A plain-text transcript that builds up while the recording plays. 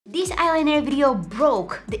This eyeliner video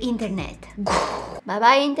broke the internet.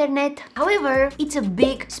 Bye-bye internet. However, it's a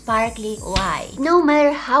big sparkly lie. No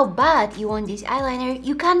matter how bad you want this eyeliner,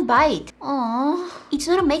 you can't buy it. Aww. It's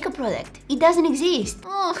not a makeup product. It doesn't exist.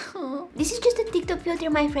 Aww. This is just a TikTok filter,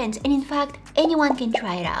 my friends, and in fact, anyone can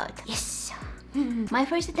try it out. Yes. My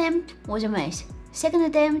first attempt was a mess. Second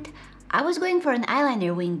attempt, I was going for an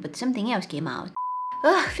eyeliner wing, but something else came out.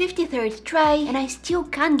 53rd try, and I still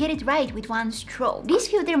can't get it right with one stroke. This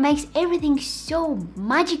filter makes everything so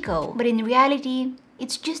magical, but in reality,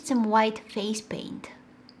 it's just some white face paint.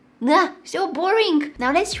 So boring!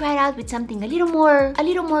 Now let's try it out with something a little more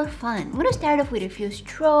fun. I'm gonna start off with a few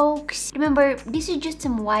strokes. Remember, this is just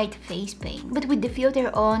some white face paint, but with the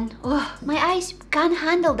filter on, my eyes can't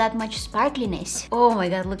handle that much sparkliness. Oh my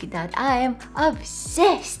god, look at that. I am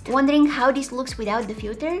obsessed! Wondering how this looks without the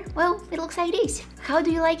filter? Well, it looks like this. How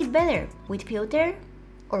do you like it better? With filter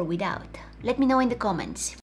or without? Let me know in the comments.